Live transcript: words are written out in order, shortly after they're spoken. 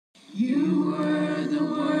You were the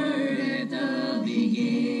Word at the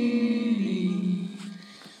beginning,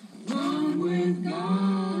 one with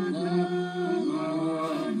God the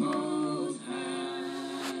Lord Most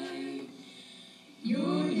High.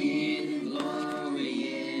 Your hidden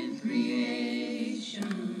glory in creation,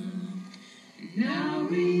 now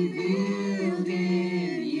revealed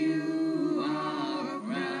in you, our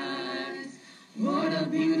Christ. What a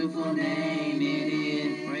beautiful name it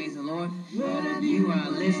is. Praise the Lord. You are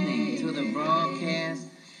listening to the broadcast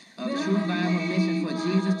of True Bible Mission for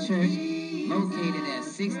Jesus Church, located at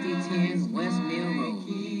 6010 West Mill Road,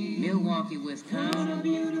 Milwaukee,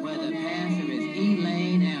 Wisconsin, where the pastor is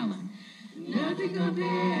Elaine Allen. Nothing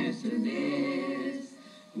compares to this.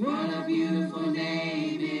 What a beautiful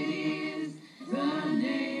name it is, the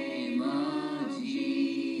name of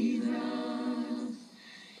Jesus.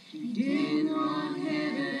 He didn't want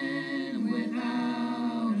heaven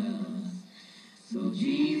without us. So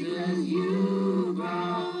Jesus, you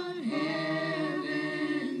brought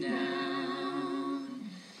heaven down.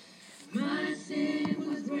 My sin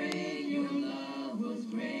was great, your love was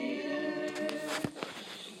greater.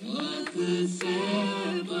 What could separate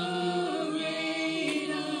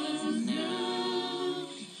us now?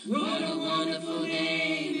 What a wonderful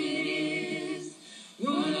name it is.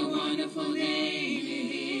 What a wonderful name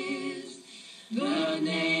it is. The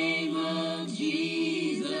name of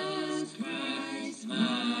Jesus Christ,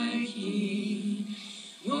 my King.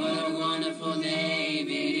 What a wonderful name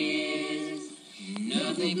it is.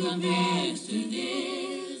 Nothing compares to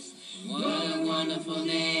this. What a wonderful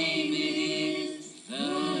name it is.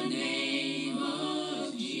 The name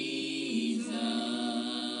of Jesus.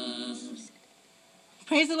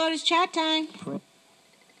 Praise the Lord, it's chat time.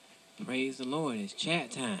 Praise the Lord, it's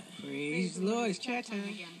chat time. Praise the Lord, it's chat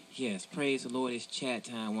time. Yes, praise the Lord, it's chat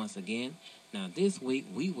time once again. Now this week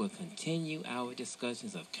we will continue our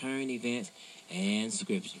discussions of current events and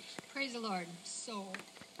scriptures. Praise the Lord. So,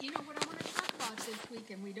 you know what I want to talk about this week,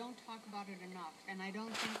 and we don't talk about it enough, and I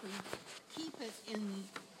don't think we keep it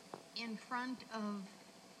in front of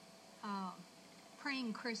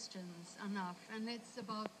praying Christians enough, and it's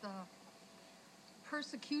about the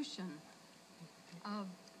persecution of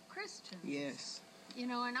Christians. Yes. You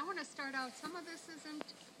know, and I want to start out, some of this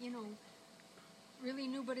isn't, really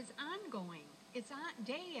new, but it's ongoing. It's on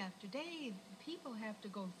day after day. People have to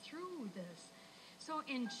go through this. So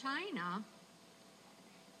in China,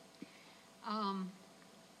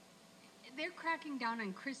 they're cracking down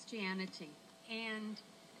on Christianity, and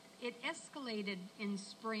it escalated in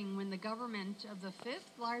spring when the government of the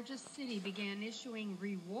fifth largest city began issuing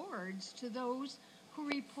rewards to those who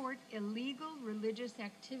report illegal religious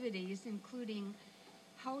activities, including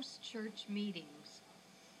house church meetings.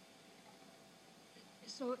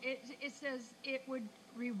 So it says it would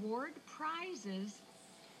reward prizes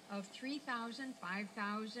of 3,000,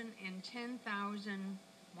 5,000, and 10,000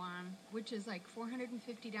 won, which is like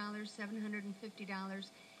 $450,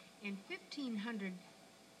 $750, and $1,500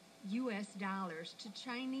 US dollars to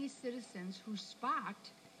Chinese citizens who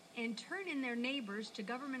spot and turn in their neighbors to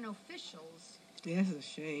government officials. That's a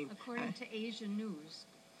shame. According to Asia News.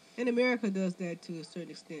 And America does that to a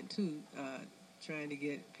certain extent too, trying to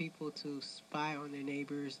get people to spy on their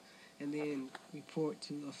neighbors and then report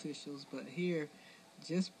to officials. But here,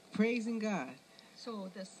 just praising God. So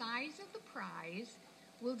the size of the prize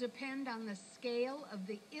will depend on the scale of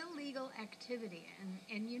the illegal activity.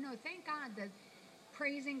 And thank God that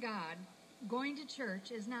praising God, going to church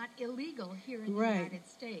is not illegal here in the United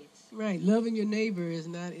States. Right. Loving your neighbor is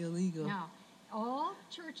not illegal. No. All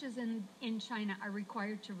churches in China are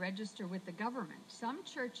required to register with the government. Some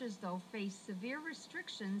churches, though, face severe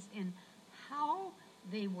restrictions in how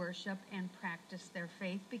they worship and practice their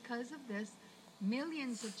faith. Because of this,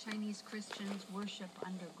 millions of Chinese Christians worship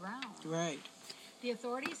underground. Right. The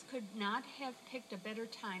authorities could not have picked a better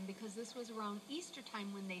time because this was around Easter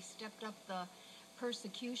time when they stepped up the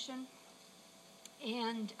persecution.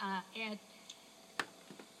 And at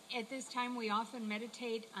this time, we often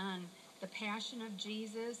meditate on the passion of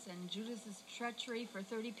Jesus and Judas's treachery for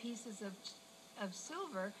 30 pieces of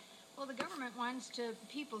silver. Well, the government wants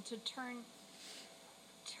people to turn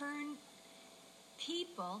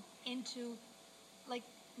people into like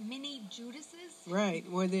mini Judases. Right,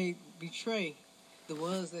 where they betray the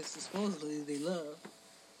ones that supposedly they love.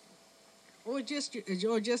 Or just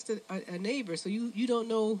a neighbor. So you don't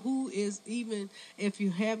know who is, even if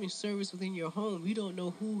you're having service within your home, you don't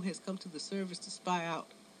know who has come to the service to spy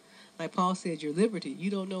out. Like Paul said, your liberty. You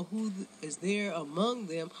don't know who is there among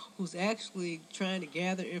them who's actually trying to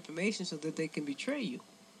gather information so that they can betray you.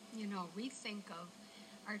 We think of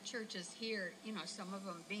our churches here, some of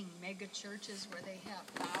them being mega churches where they have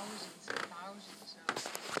thousands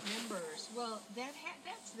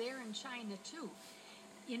that's there in China too.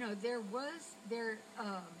 You know,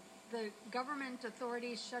 the government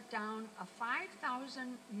authorities shut down a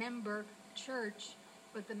 5,000 member church,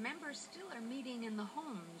 but the members still are meeting in the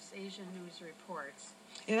homes, Asian News reports.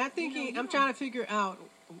 And I'm trying to figure out,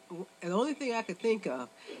 and the only thing I could think of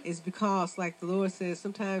is because, like the Lord says,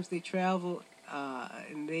 sometimes they travel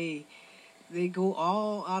and they go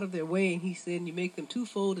all out of their way, and He said, you make them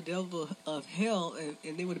twofold the devil of hell,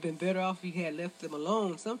 and they would have been better off if you had left them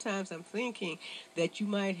alone. Sometimes I'm thinking that you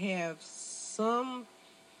might have some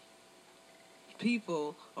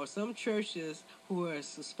people or some churches who are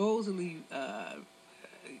supposedly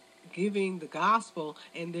giving the gospel,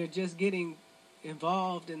 and they're just getting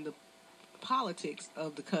involved in the politics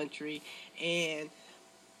of the country, and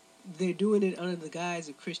they're doing it under the guise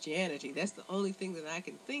of Christianity. That's the only thing that I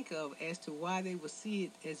can think of as to why they would see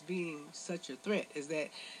it as being such a threat, is that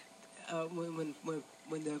when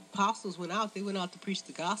the apostles went out, they went out to preach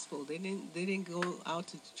the gospel. They didn't go out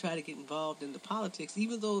to try to get involved in the politics,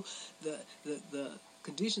 even though the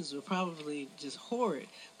conditions were probably just horrid.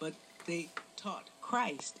 But they taught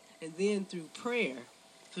Christ, and then through prayer,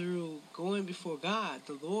 through going before God,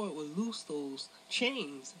 the Lord would loose those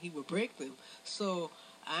chains. He would break them. So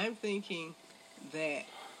I'm thinking that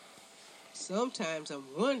sometimes I'm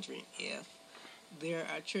wondering if there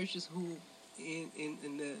are churches who, in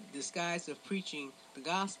the disguise of preaching the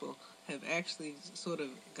gospel, have actually sort of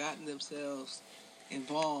gotten themselves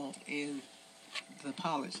involved in the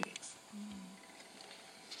politics.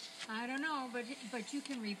 I don't know, but you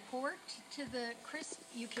can report to the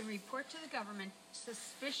government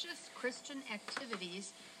suspicious Christian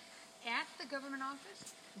activities at the government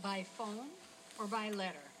office by phone or by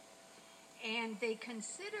letter, and they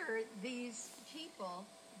consider these people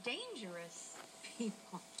dangerous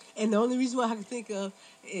people. And the only reason why I can think of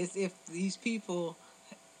is if these people,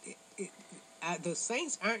 the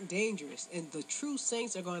saints aren't dangerous, and the true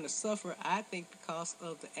saints are going to suffer, I think, because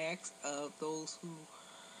of the acts of those who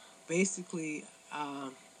basically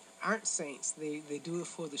aren't saints. They do it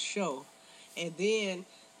for the show. And then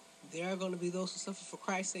there are going to be those who suffer for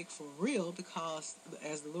Christ's sake for real, because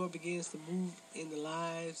as the Lord begins to move in the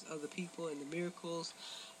lives of the people and the miracles,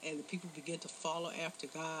 and the people begin to follow after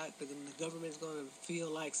God, the government is going to feel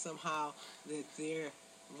like somehow that their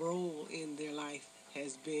role in their life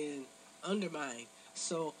has been undermined.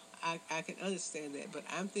 So I can understand that, but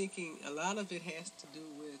I'm thinking a lot of it has to do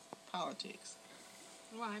with politics.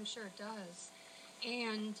 Well, I'm sure it does.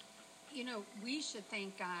 And, you know, we should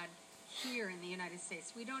thank God here in the United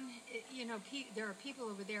States. We don't, you know, there are people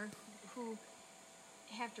over there who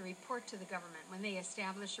have to report to the government when they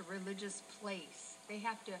establish a religious place. They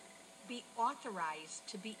have to be authorized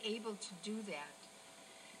to be able to do that.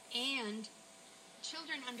 And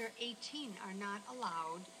children under 18 are not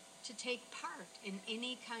allowed to take part in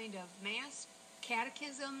any kind of mass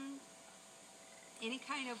catechism, any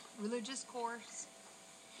kind of religious course.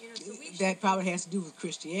 You know, so that probably has to do with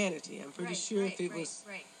Christianity. I'm pretty sure if it was...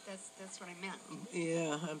 Right, that's what I meant.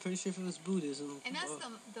 Yeah, I'm pretty sure if it was Buddhism. And that's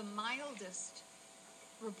the mildest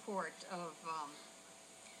report of,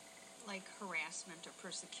 like, harassment or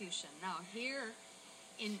persecution. Now, here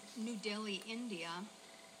in New Delhi, India,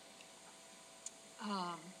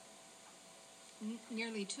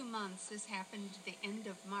 nearly 2 months, this happened at the end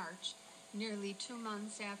of March, nearly 2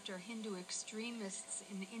 months after Hindu extremists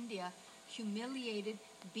in India humiliated,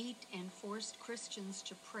 beat, and forced Christians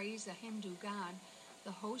to praise a Hindu god,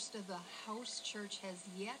 the host of the house church has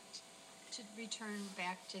yet to return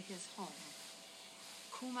back to his home.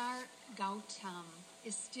 Kumar Gautam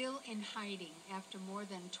is still in hiding after more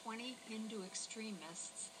than 20 Hindu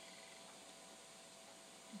extremists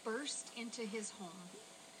burst into his home,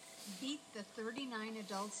 beat the 39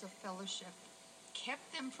 adults of fellowship,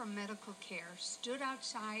 kept them from medical care, stood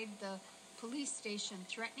outside the police station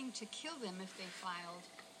threatening to kill them if they filed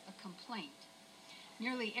a complaint.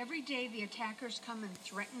 Nearly every day the attackers come and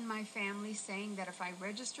threaten my family, saying that if I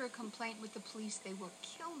register a complaint with the police, they will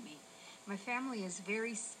kill me. My family is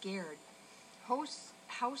very scared.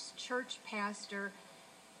 House church pastor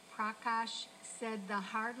Prakash said the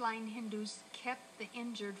hardline Hindus kept the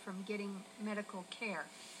injured from getting medical care.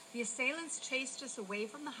 The assailants chased us away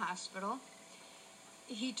from the hospital.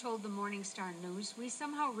 He told the Morning Star News, we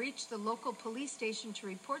somehow reached the local police station to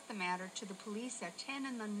report the matter to the police at 10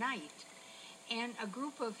 in the night, and a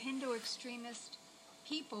group of Hindu extremist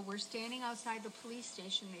people were standing outside the police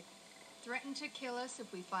station. They threatened to kill us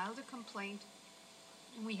if we filed a complaint,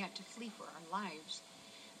 and we had to flee for our lives.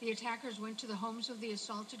 The attackers went to the homes of the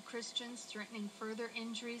assaulted Christians, threatening further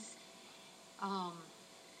injuries,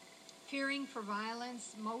 fearing for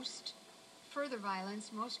violence. Most further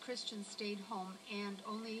violence, most Christians stayed home and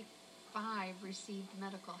only 5 received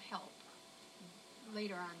medical help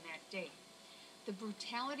later on that day. The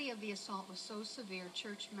brutality of the assault was so severe,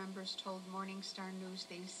 church members told Morning Star News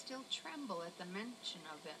they still tremble at the mention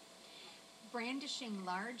of it. Brandishing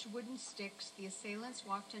large wooden sticks, the assailants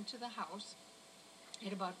walked into the house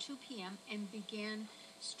at about 2 p.m. and began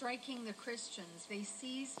striking the Christians. They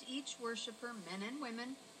seized each worshiper, men and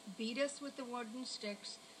women, beat us with the wooden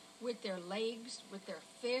sticks, with their legs, with their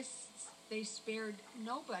fists. They spared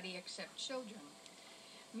nobody except children.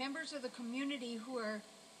 Members of the community who are,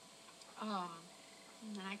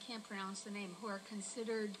 and I can't pronounce the name, who are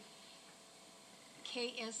considered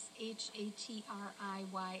Kshatriys,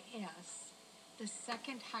 the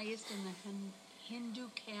second highest in the Hindu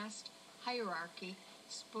caste hierarchy,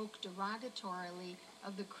 spoke derogatorily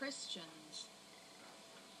of the Christians.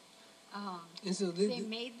 And so They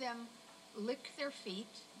made them lick their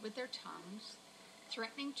feet with their tongues,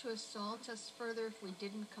 threatening to assault us further if we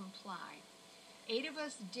didn't comply. 8 of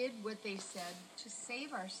us did what they said to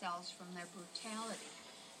save ourselves from their brutality.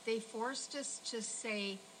 They forced us to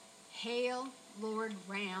say, "Hail, Lord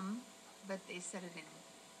Ram," but they said it in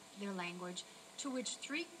their language, to which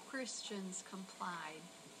 3 Christians complied.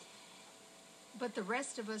 But the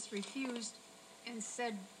rest of us refused and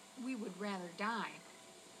said we would rather die.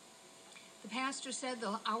 The pastor said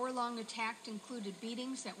the hour-long attack included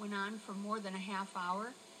beatings that went on for more than a half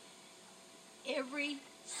hour. Every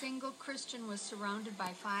single Christian was surrounded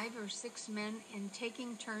by 5 or 6 men, and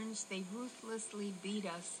taking turns, they ruthlessly beat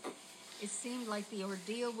us. It seemed like the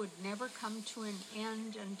ordeal would never come to an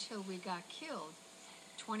end until we got killed.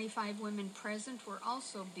 25 women present were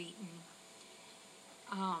also beaten.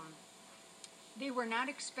 They were not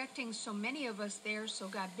expecting so many of us there, so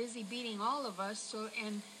got busy beating all of us,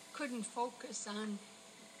 and couldn't focus on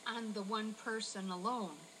the one person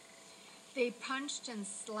alone. They punched and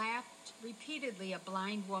slapped repeatedly a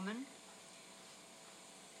blind woman.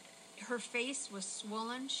 Her face was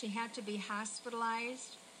swollen. She had to be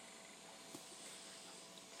hospitalized.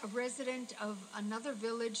 A resident of another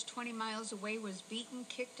village 20 miles away was beaten,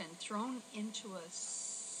 kicked, and thrown into a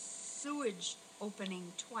sewage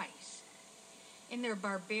opening twice. In their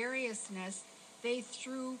barbarousness, they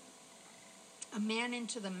threw a man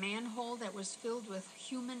into the manhole that was filled with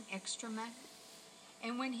human excrement.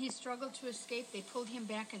 And when he struggled to escape, they pulled him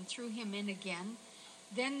back and threw him in again.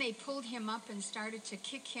 Then they pulled him up and started to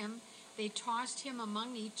kick him. They tossed him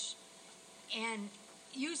among each, and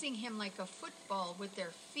using him like a football with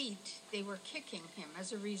their feet, they were kicking him.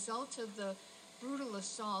 As a result of the brutal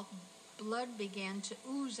assault, blood began to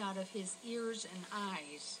ooze out of his ears and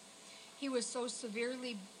eyes. He was so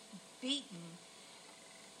severely beaten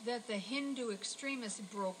that the Hindu extremists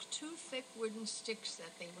broke 2 thick wooden sticks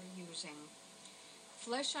that they were using.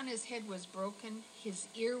 Flesh on his head was broken, his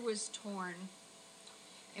ear was torn,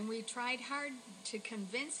 and we tried hard to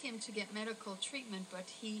convince him to get medical treatment,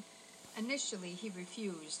 but initially he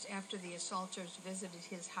refused after the assaulters visited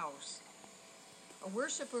his house. A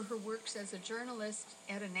worshiper who works as a journalist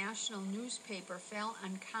at a national newspaper fell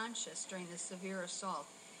unconscious during the severe assault.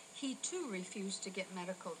 He too refused to get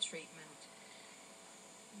medical treatment.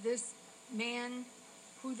 This man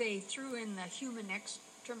who they threw in the human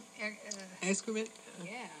excrement?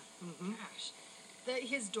 Yeah. Mm-hmm. Gosh.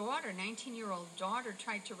 His daughter, 19-year-old daughter,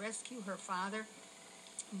 tried to rescue her father,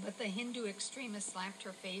 but the Hindu extremists slapped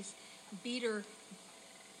her face, beat her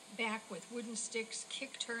back with wooden sticks,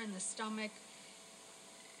 kicked her in the stomach.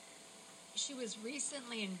 She was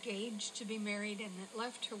recently engaged to be married, and it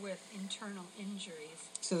left her with internal injuries.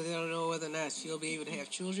 So they don't know whether or not she'll be able to have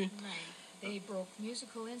children? Right. They broke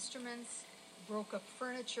musical instruments, broke up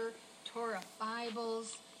furniture, tore up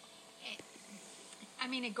Bibles. I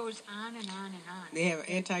mean, it goes on and on and on. They have an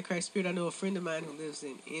antichrist spirit. I know a friend of mine who lives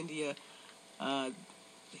in India.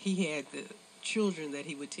 He had the children that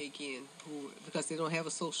he would take in because they don't have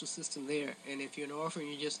a social system there. And if you're an orphan,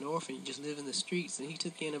 you're just an orphan. You just live in the streets. And he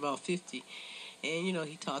took in about 50. And,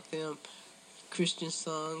 he taught them Christian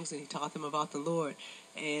songs, and he taught them about the Lord.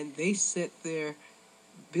 And they set their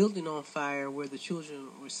building on fire where the children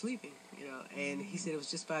were sleeping, And he said it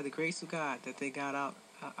was just by the grace of God that they got out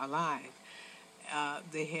alive.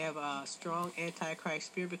 They have a strong antichrist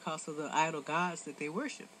spirit because of the idol gods that they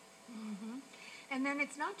worship. Mm-hmm. And then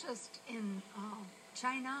it's not just in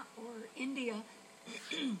China or India.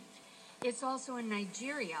 It's also in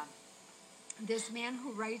Nigeria. This man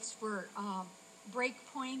who writes for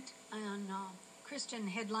Breakpoint on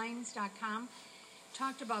ChristianHeadlines.com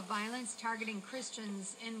talked about violence targeting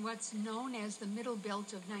Christians in what's known as the Middle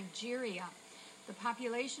Belt of Nigeria. The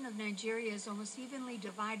population of Nigeria is almost evenly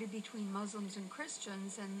divided between Muslims and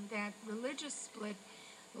Christians, and that religious split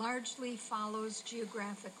largely follows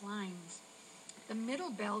geographic lines. The Middle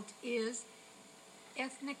Belt is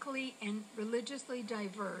ethnically and religiously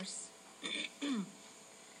diverse.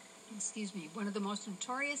 Excuse me. One of the most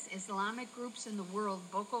notorious Islamic groups in the world,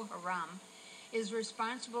 Boko Haram, is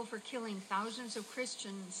responsible for killing thousands of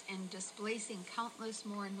Christians and displacing countless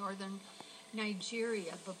more in northern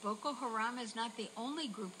Nigeria. But Boko Haram is not the only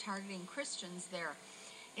group targeting Christians there.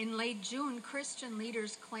 In late June, Christian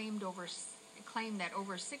leaders claimed that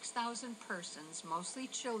over 6,000 persons, mostly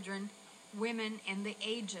children, women, and the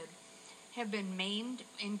aged, have been maimed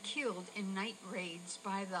and killed in night raids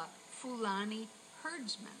by the Fulani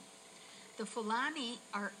herdsmen. The Fulani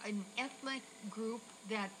are an ethnic group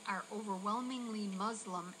that are overwhelmingly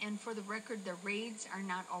Muslim, and for the record, the raids are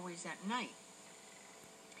not always at night.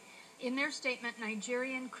 In their statement,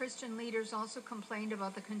 Nigerian Christian leaders also complained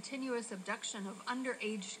about the continuous abduction of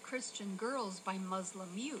underage Christian girls by Muslim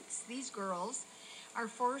youths. These girls are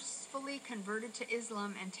forcefully converted to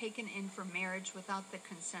Islam and taken in for marriage without the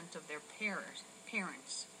consent of their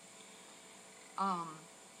parents.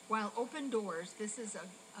 While Open Doors, this is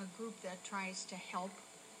a group that tries to help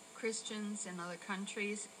Christians in other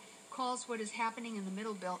countries, calls what is happening in the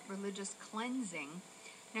Middle Belt religious cleansing,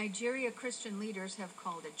 Nigeria Christian leaders have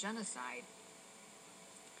called it genocide.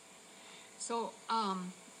 So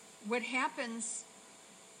what happens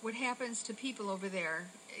to people over there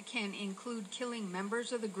can include killing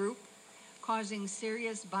members of the group, causing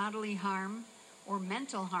serious bodily harm or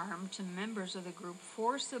mental harm to members of the group,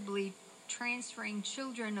 forcibly transferring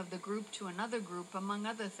children of the group to another group, among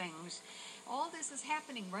other things. All this is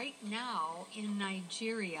happening right now in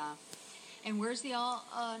Nigeria. And where's the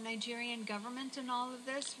Nigerian government in all of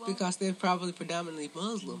this? Well, Because they're probably predominantly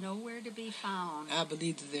Muslim. Nowhere to be found. I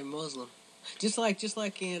believe that they're Muslim. Just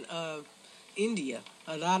like in India,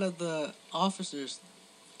 a lot of the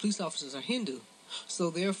police officers are Hindu. So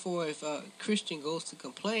therefore, if a Christian goes to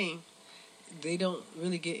complain, they don't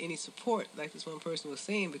really get any support, like this one person was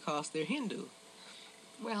saying, because they're Hindu.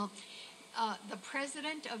 Well, the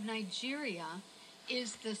president of Nigeria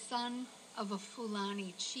is the son of a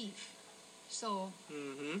Fulani chief. So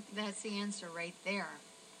that's the answer right there.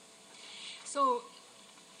 So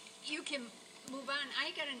you can move on.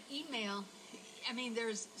 I got an email. I mean,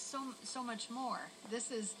 there's so much more.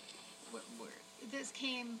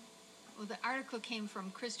 The article came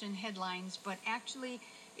from Christian Headlines, but actually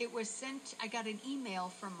it was sent. I got an email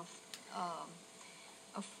from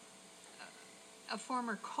a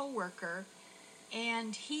former coworker,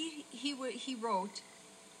 and he wrote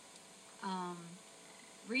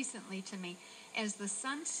recently to me, as the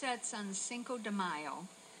sun sets on Cinco de Mayo,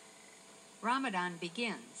 Ramadan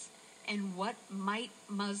begins. And what might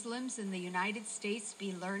Muslims in the United States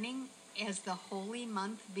be learning as the holy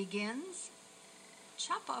month begins?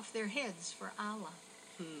 Chop off their heads for Allah.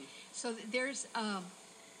 So there's a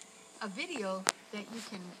video that you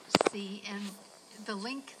can see, and the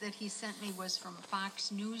link that he sent me was from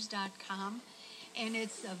foxnews.com, and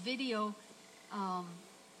it's a video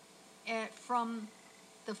from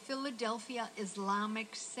the Philadelphia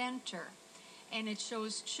Islamic Center, and it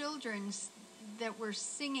shows children that were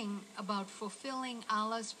singing about fulfilling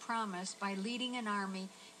Allah's promise by leading an army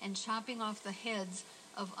and chopping off the heads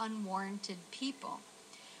of unwarranted people.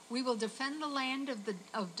 We will defend the land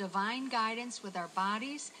of divine guidance with our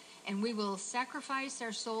bodies, and we will sacrifice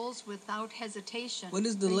our souls without hesitation. What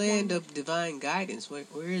is the land of divine guidance? Where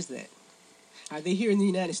is that? Are they here in the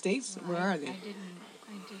United States? Well, Where are they? I don't know.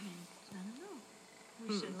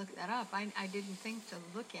 We should look that up. I didn't think to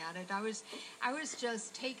look at it. I was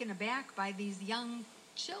just taken aback by these young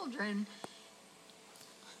children.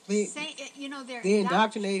 They're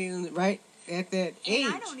indoctrinating right at that age.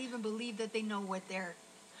 And I don't even believe that they know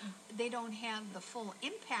they don't have the full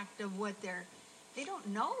impact of they don't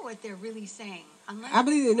know what they're really saying. I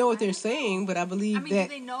believe they know what they're saying, but I believe do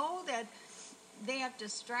they know that they have to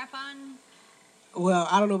strap on? Well,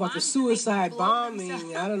 I don't know about the bombs suicide bombing.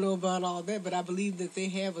 themselves? I don't know about all that, but I believe that they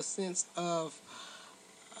have a sense of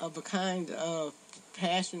a kind of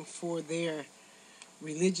passion for their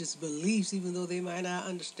religious beliefs, even though they might not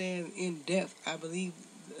understand in depth. I believe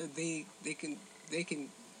they can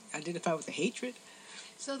identify with the hatred.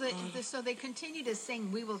 So they continue to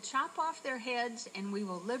sing, "We will chop off their heads and we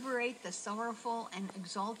will liberate the sorrowful and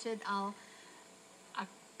exalted Al-Aqsa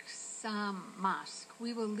Mosque.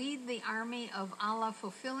 We will lead the army of Allah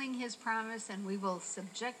fulfilling his promise, and we will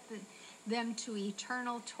subject them to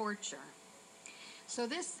eternal torture." So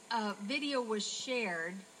this video was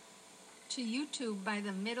shared to YouTube by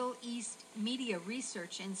the Middle East Media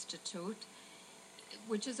Research Institute,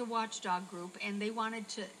 which is a watchdog group, and they wanted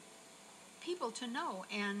people to know,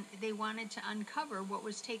 and they wanted to uncover what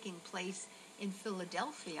was taking place in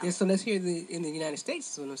Philadelphia. Yeah, so let's hear in the United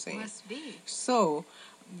States is what I'm saying. Must be. So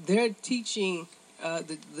they're teaching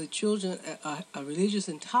the children a religious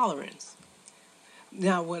intolerance.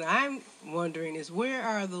 Now, what I'm wondering is, where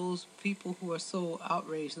are those people who are so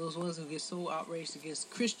outraged, those ones who get so outraged against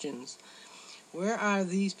Christians? Where are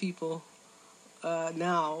these people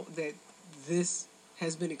now that this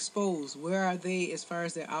has been exposed? Where are they as far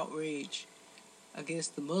as their outrage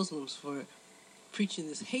against the Muslims for preaching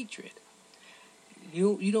this hatred?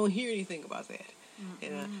 You don't hear anything about that.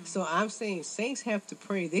 So I'm saying saints have to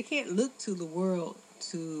pray. They can't look to the world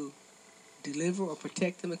to deliver or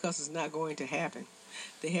protect them, because it's not going to happen.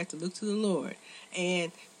 They have to look to the Lord.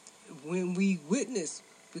 And when we witness,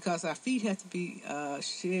 because our feet have to be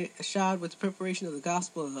shod with the preparation of the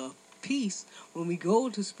gospel of peace, when we go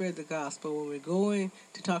to spread the gospel, when we're going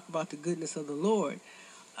to talk about the goodness of the Lord,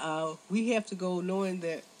 we have to go knowing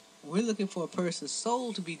that we're looking for a person's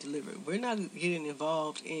soul to be delivered. We're not getting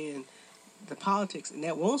involved in the politics, and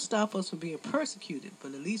that won't stop us from being persecuted,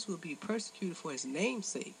 but at least we'll be persecuted for his name's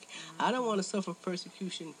sake. I don't want to suffer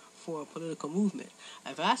persecution for a political movement.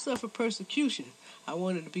 If I suffer persecution, I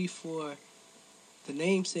want it to be for the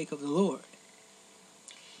namesake of the Lord.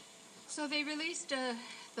 So they released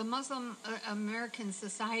the Muslim American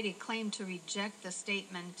Society claimed to reject the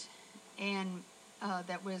statement and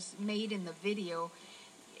that was made in the video,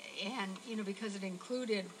 and because it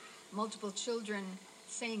included multiple children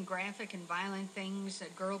saying graphic and violent things. A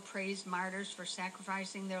girl praised martyrs for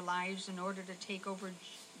sacrificing their lives in order to take over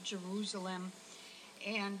Jerusalem,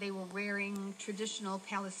 and they were wearing traditional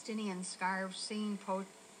Palestinian scarves,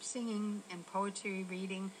 singing and poetry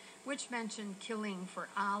reading, which mentioned killing for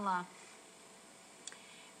Allah.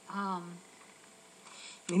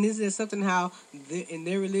 And is there something how in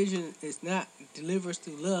their religion it's not deliverance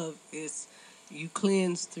through love, it's you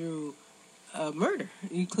cleanse through murder,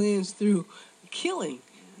 you cleanse through killing.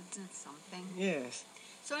 That's something. Yes.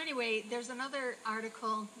 So anyway, there's another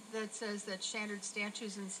article that says that shattered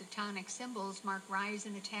statues and satanic symbols mark rise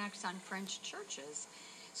in attacks on French churches.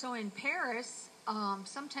 So in Paris,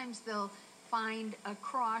 sometimes they'll find a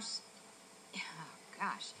cross,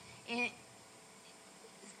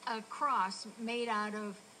 a cross made out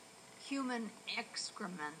of human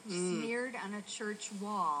excrement smeared on a church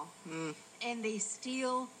wall. And they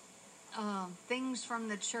steal things from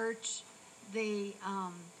the church. They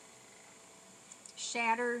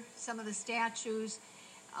shatter some of the statues.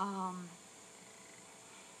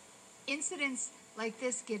 Incidents like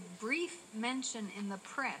this get brief mention in the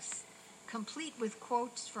press, complete with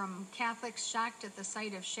quotes from Catholics shocked at the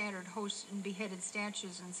sight of shattered hosts and beheaded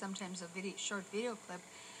statues, and sometimes a short video clip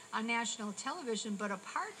on national television. But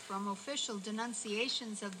apart from official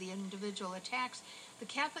denunciations of the individual attacks, the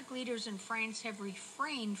Catholic leaders in France have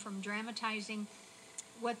refrained from dramatizing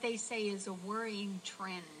what they say is a worrying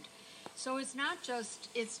trend. So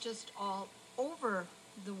it's just all over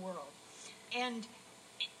the world. And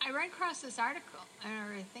I ran across this article,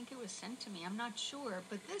 or I think it was sent to me, I'm not sure,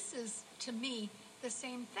 but this is, to me, the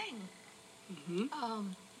same thing.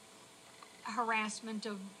 Harassment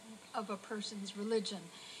of a person's religion.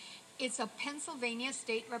 It's a Pennsylvania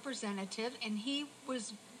state representative, and he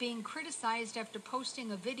was being criticized after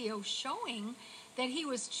posting a video showing that he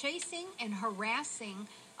was chasing and harassing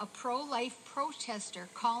a pro-life protester,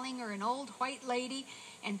 calling her an old white lady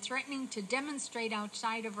and threatening to demonstrate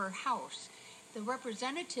outside of her house. The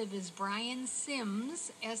representative is Brian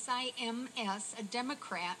Sims, S-I-M-S, a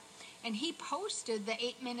Democrat, and he posted the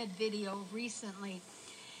 8-minute video recently.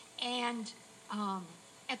 And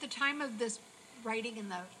at the time of this writing in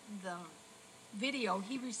the video,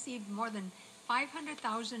 he received more than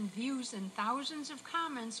 500,000 views and thousands of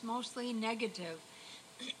comments, mostly negative.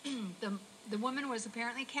 The woman was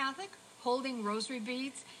apparently Catholic, holding rosary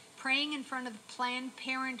beads, praying in front of Planned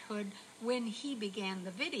Parenthood when he began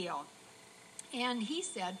the video. And he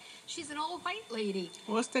said, she's an old white lady.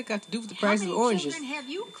 What's that got to do with the price of oranges? How many children have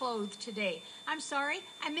you clothed today? I'm sorry,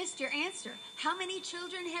 I missed your answer. How many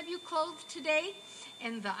children have you clothed today?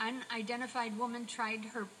 And the unidentified woman tried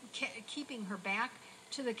keeping her back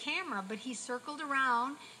to the camera, but he circled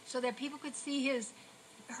around so that people could see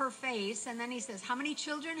her face. And then he says, how many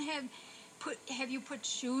children have you put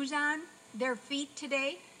shoes on their feet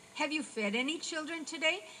today? Have you fed any children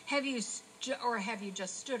today? Have you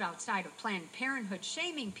just stood outside of Planned Parenthood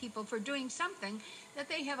shaming people for doing something that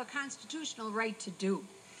they have a constitutional right to do?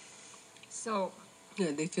 So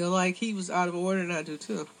yeah, they feel like he was out of order, and I do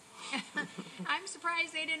too. I'm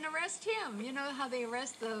surprised they didn't arrest him. You know how they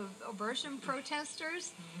arrest the abortion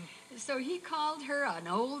protesters? So he called her an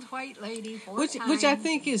old white lady 4 Which times. I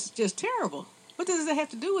think is just terrible. What does that have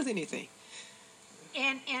to do with anything?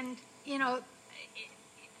 And you know,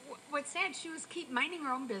 what's sad, she was keep minding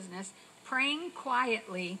her own business, praying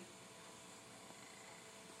quietly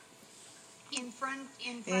in front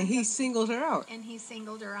And he of, singled her out. and he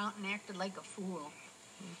singled her out and acted like a fool.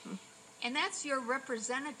 And that's your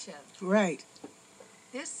representative. Right.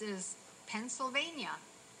 This is Pennsylvania.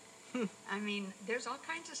 I mean, there's all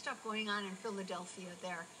kinds of stuff going on in Philadelphia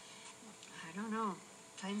there. I don't know.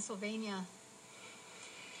 Pennsylvania.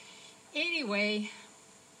 Anyway,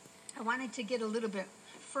 I wanted to get a little bit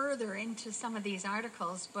further into some of these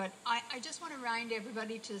articles, but I just want to remind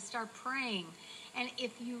everybody to start praying. And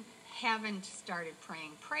if you haven't started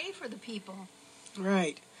praying, pray for the people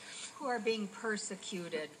Right. who are being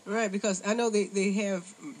persecuted. Right, because I know they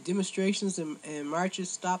have demonstrations and marches,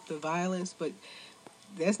 stop the violence, but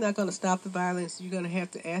that's not going to stop the violence. You're going to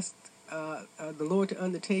have to ask the Lord to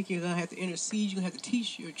undertake. You're going to have to intercede. You're going to have to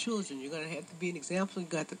teach your children. You're going to have to be an example. You're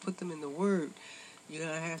going to have to put them in the Word. You're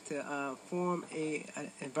going to have to form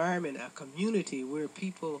an environment, a community where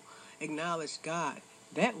people acknowledge God.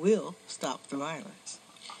 That will stop the violence.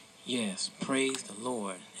 Yes, praise the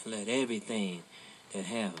Lord, and let everything that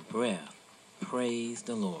have breath praise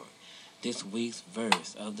the Lord. This week's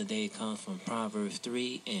verse of the day comes from Proverbs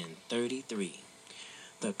 3:33.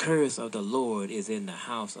 The curse of the Lord is in the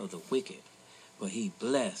house of the wicked, but he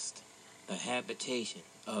blessed the habitation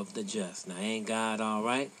of the just. Now, ain't God all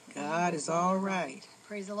right? God is all right.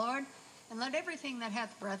 Praise the Lord. And let everything that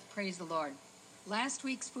hath breath praise the Lord. Last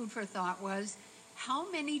week's food for thought was,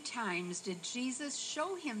 how many times did Jesus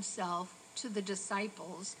show himself to the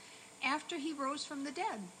disciples after he rose from the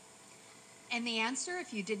dead? And the answer,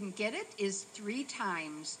 if you didn't get it, is 3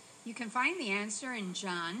 times. You can find the answer in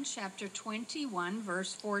John chapter 21,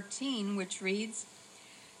 verse 14, which reads,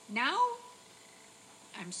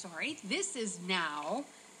 this is now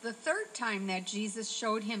the 3rd time that Jesus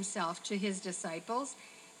showed himself to his disciples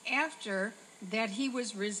after that he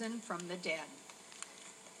was risen from the dead.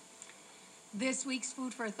 This week's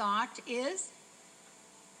food for thought is,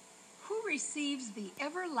 who receives the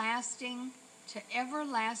everlasting to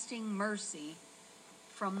everlasting mercy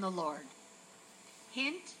from the Lord?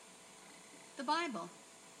 Hint, the Bible.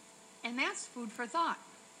 And that's food for thought.